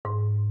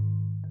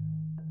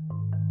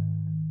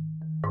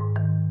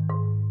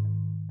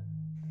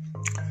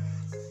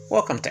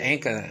Welcome to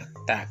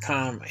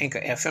Anchor.com,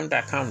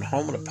 AnchorFM.com, the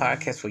home of the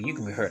podcast where you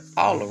can be heard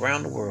all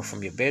around the world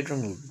from your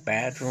bedroom,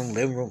 bathroom,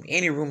 living room,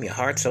 any room your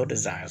heart so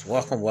desires.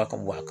 Welcome.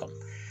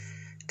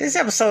 This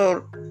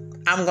episode,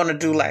 I'm going to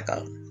do like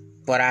a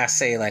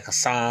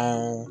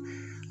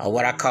song, or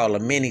what I call a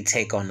mini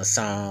take on the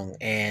song.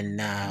 And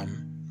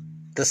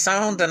the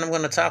song that I'm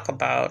going to talk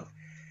about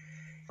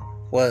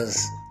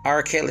was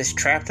R. Kelly's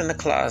Trapped in the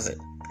Closet.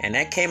 And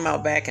that came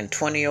out back in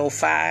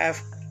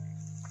 2005.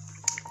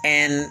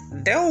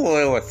 And there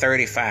were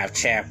 35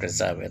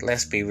 chapters of it.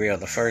 Let's be real.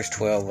 The first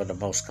 12 were the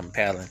most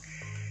compelling.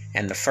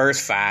 And the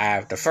first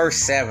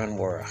 7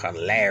 were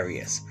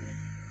hilarious.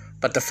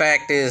 But the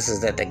fact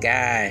is that the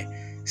guy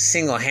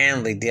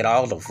single-handedly did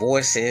all the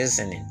voices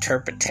and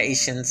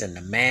interpretations and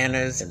the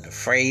manners and the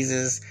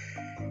phrases.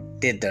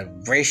 Did the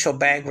racial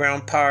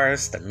background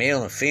parts, the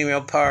male and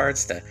female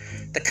parts. The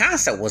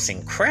concept was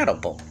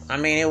incredible. I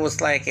mean, it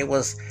was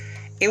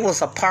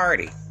a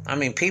party. I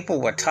mean,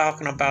 people were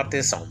talking about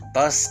this on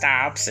bus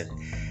stops and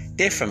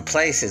different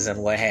places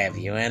and what have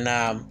you. And,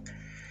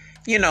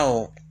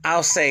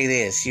 I'll say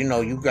this,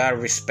 you got to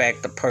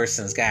respect the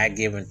person's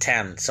God-given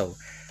talent. So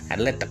I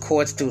let the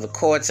courts do the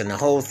courts, and the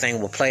whole thing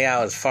will play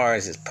out as far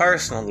as his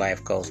personal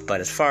life goes.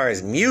 But as far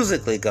as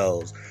musically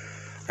goes,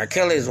 R.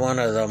 Kelly is one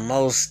of the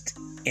most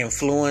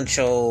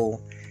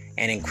influential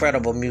and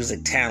incredible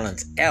music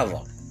talents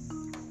ever.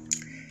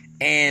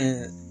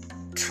 And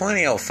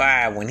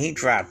 2005, when he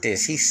dropped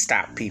this, he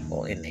stopped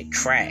people in their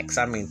tracks.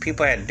 I mean,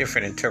 people had a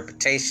different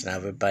interpretation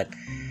of it, but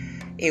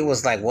it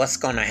was like, what's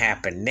going to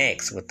happen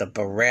next with the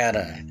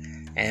Beretta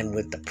and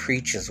with the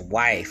preacher's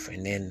wife,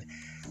 and then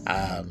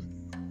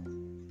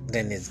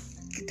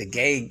the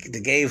gay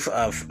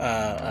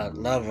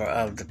lover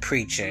of the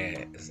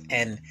preacher,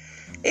 and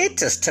it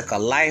just took a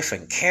life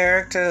and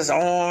characters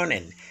on,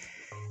 and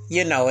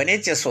and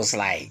it just was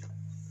like,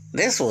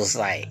 this was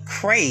like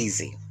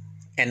crazy.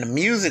 And the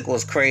music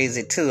was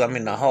crazy too. I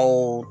mean, the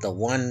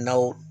one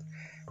note,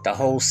 the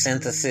whole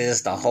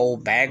synthesis, the whole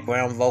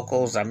background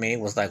vocals. I mean, it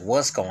was like,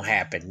 what's going to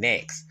happen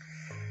next?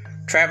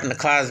 Trapped in the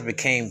Closet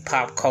became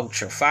pop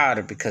culture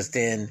fodder because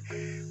then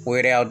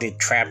Weird Al did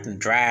Trapped in the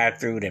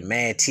Drive-Thru, then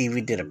Mad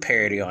TV did a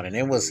parody on it.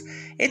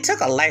 It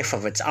took a life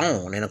of its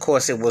own. And of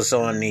course, it was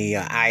on the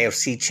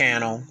IFC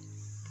channel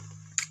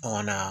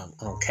on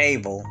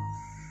cable.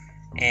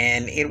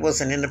 And it was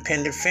an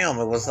independent film.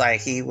 It was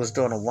like he was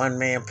doing a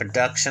one-man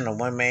production, a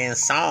one-man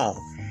song.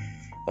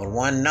 But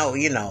one note,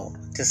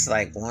 just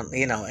like one,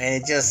 and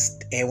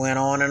it went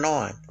on and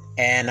on.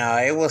 And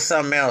it was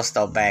something else,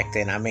 though, back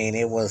then. I mean,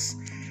 it was,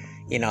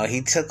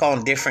 he took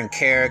on different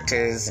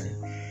characters, and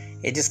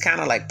it just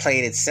kind of like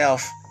played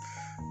itself.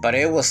 But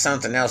it was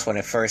something else when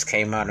it first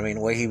came out. I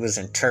mean, where he was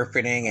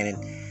interpreting, and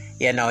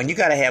you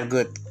got to have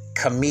good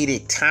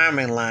comedic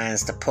timing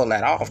lines to pull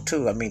that off,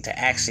 too. I mean, to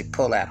actually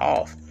pull that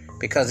off.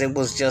 Because it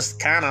was just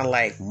kind of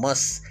like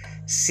must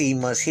see,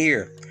 must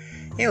hear.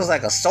 It was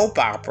like a soap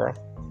opera,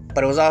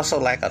 but it was also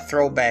like a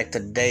throwback to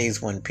the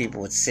days when people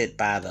would sit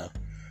by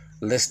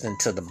listening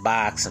to the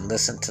box and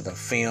listen to the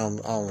film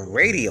on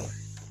radio.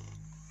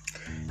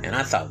 And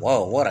I thought,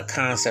 whoa, what a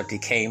concept he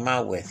came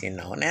out with,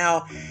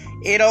 Now,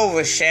 it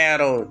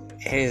overshadowed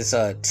his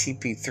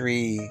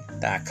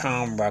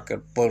TP3.com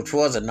record, which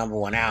was a number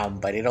one album,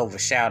 but it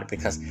overshadowed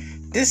because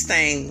this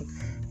thing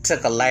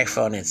took a life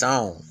on its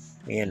own.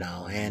 And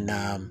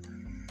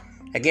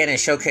again, it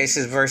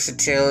showcases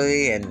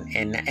versatility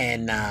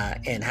and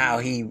how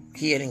he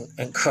had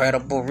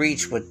incredible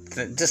reach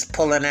with just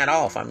pulling that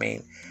off. I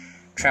mean,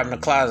 Trapped in the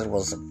Closet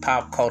was a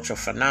pop culture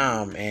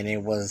phenomenon, and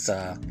it was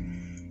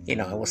it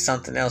was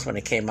something else when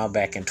it came out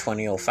back in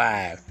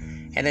 2005.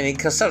 And then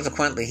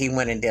subsequently he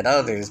went and did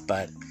others,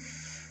 but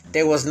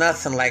there was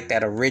nothing like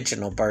that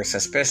original burst,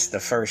 especially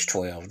the first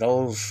 12.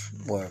 Those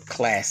were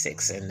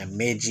classics, and the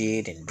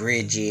Midget and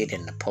Bridget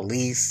and the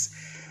Police.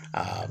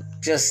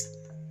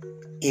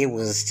 It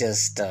was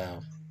just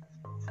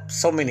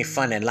so many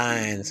funny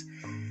lines,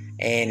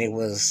 and it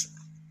was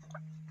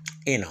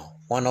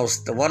one of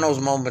those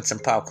moments in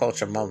pop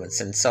culture moments,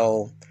 and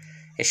so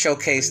it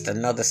showcased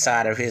another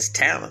side of his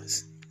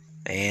talents,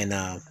 and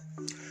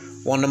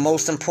one of the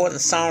most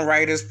important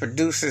songwriters,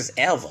 producers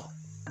ever,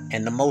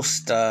 and the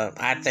most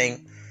I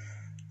think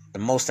the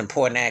most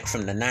important act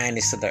from the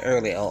 90s to the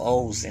early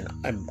 00s in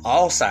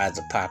all sides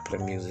of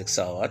popular music.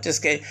 So I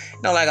just get,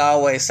 like I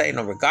always say,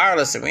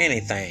 regardless of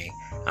anything,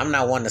 I'm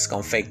not one that's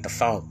going to fake the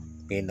funk.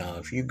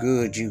 If you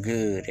good, you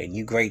good, and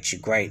you great, you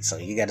great. So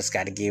you just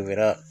got to give it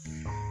up.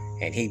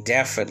 And he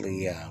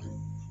definitely,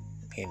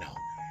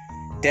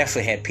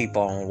 definitely had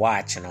people on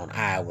watch and on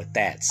eye with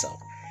that. So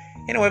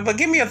anyway, but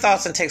give me your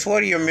thoughts and takes.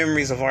 What are your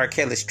memories of R.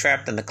 Kelly's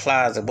Trapped in the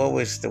Closet? What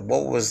was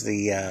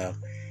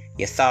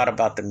your thought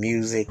about the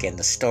music and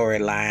the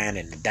storyline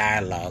and the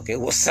dialogue?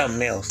 It was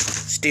something else.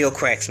 Still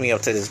cracks me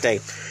up to this day.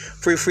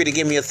 Feel free to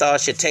give me your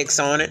thoughts, your takes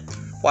on it.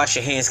 Wash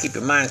your hands, keep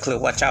your mind clear,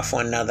 watch out for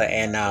one another,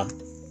 and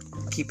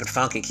keep it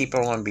funky, keep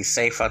it on, be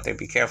safe out there,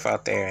 be careful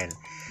out there. And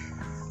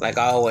like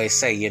I always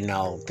say,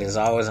 there's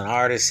always an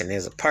artist and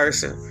there's a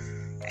person.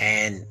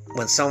 And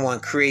when someone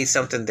creates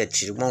something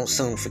that you won't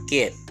soon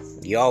forget,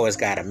 you always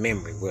got a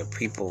memory where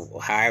people,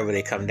 however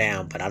they come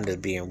down, but I'm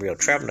just being real.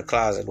 Trap in the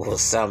Closet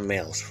was something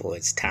else for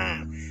its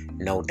time,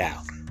 no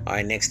doubt. All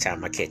right, next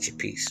time I catch you.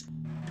 Peace.